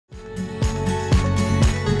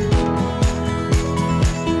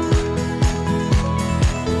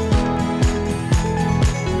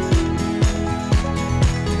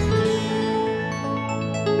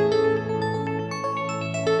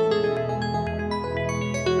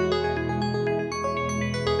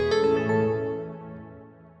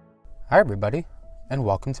Hi everybody, and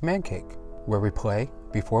welcome to Man Cake, where we play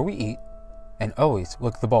before we eat and always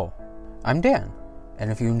lick the bowl. I'm Dan,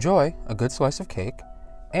 and if you enjoy a good slice of cake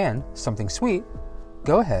and something sweet,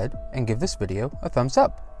 go ahead and give this video a thumbs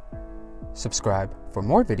up. Subscribe for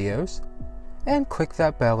more videos, and click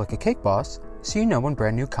that bell like a cake boss so you know when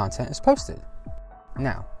brand new content is posted.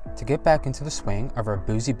 Now, to get back into the swing of our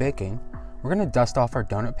boozy baking, we're going to dust off our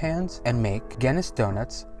donut pans and make Guinness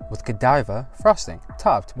donuts with Godiva frosting,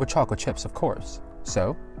 topped with chocolate chips of course.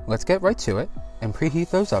 So, let's get right to it and preheat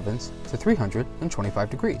those ovens to 325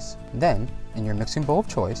 degrees. Then, in your mixing bowl of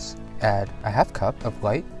choice, add a half cup of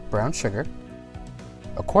light brown sugar,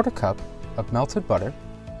 a quarter cup of melted butter,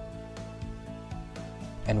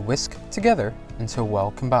 and whisk together until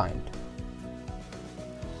well combined.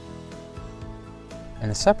 In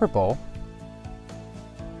a separate bowl,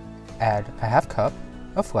 add a half cup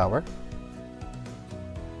of flour,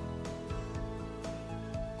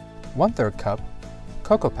 1/3 cup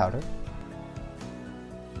cocoa powder,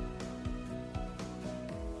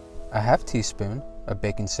 a half teaspoon of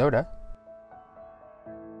baking soda,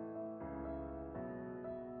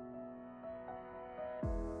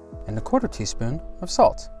 and a 1/4 teaspoon of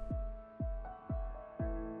salt.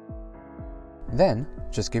 Then,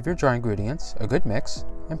 just give your dry ingredients a good mix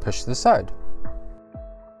and push to the side.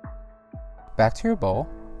 Back to your bowl,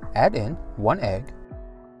 add in 1 egg,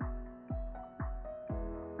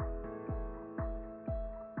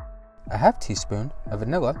 a half teaspoon of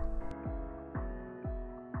vanilla,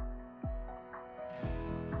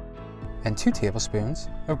 and 2 tablespoons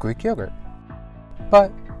of Greek yogurt,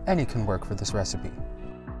 but any can work for this recipe.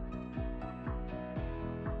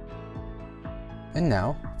 And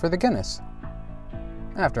now for the Guinness,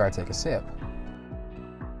 after I take a sip.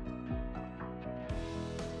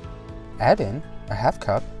 Add in a half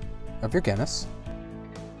cup of your Guinness,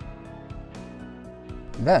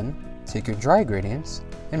 then take your dry ingredients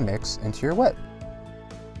and mix into your wet.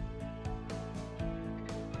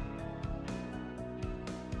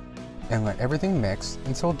 And let everything mix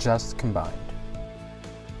until just combined.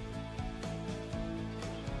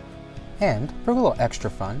 And for a little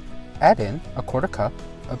extra fun, add in a 1/4 cup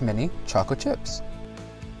of mini chocolate chips.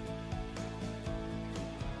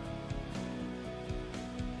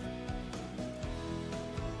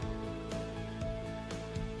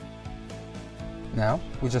 Now,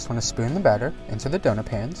 we just want to spoon the batter into the donut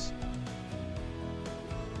pans.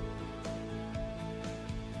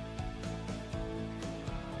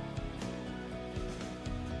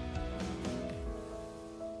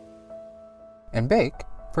 And bake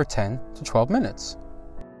for 10 to 12 minutes.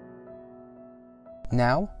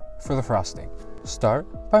 Now, for the frosting. Start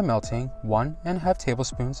by melting 1½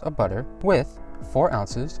 tablespoons of butter with 4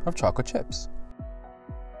 ounces of chocolate chips.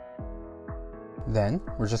 Then,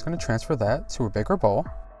 we're just going to transfer that to a bigger bowl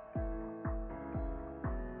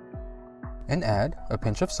and add a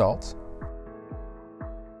pinch of salt,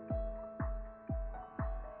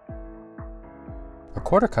 a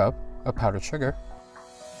 1/4 cup of powdered sugar,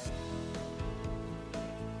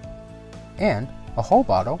 and a whole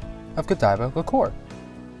bottle of Godiva liqueur.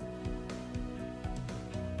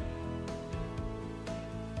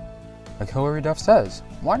 Like Hilary Duff says,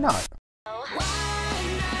 why not?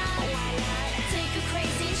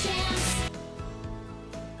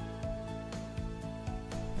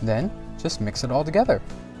 Then, just mix it all together.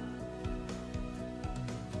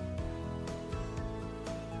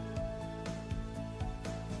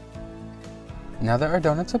 Now that our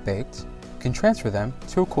donuts are baked, we can transfer them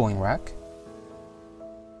to a cooling rack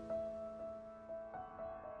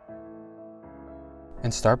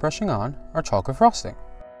and start brushing on our chocolate frosting.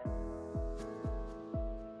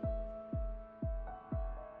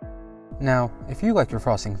 Now, if you like your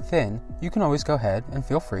frosting thin, you can always go ahead and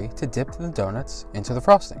feel free to dip the donuts into the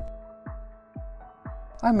frosting.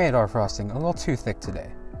 I made our frosting a little too thick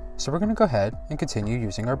today, so we're going to go ahead and continue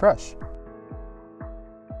using our brush.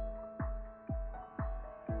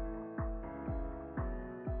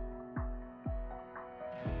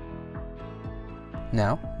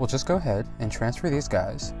 Now, we'll just go ahead and transfer these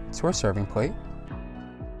guys to our serving plate.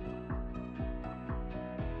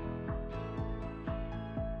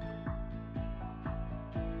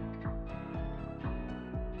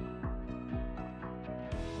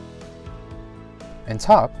 And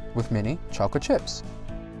top with mini chocolate chips.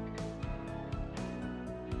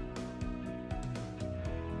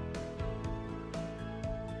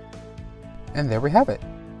 And there we have it,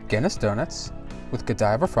 Guinness donuts with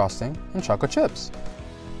Godiva frosting and chocolate chips.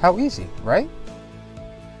 How easy, right?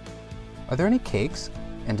 Are there any cakes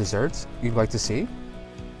and desserts you'd like to see?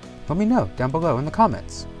 Let me know down below in the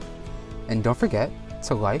comments. And don't forget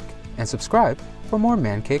to like and subscribe for more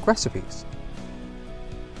man cake recipes.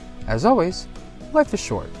 As always, life is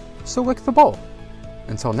short, so lick the bowl.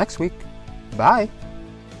 Until next week, bye!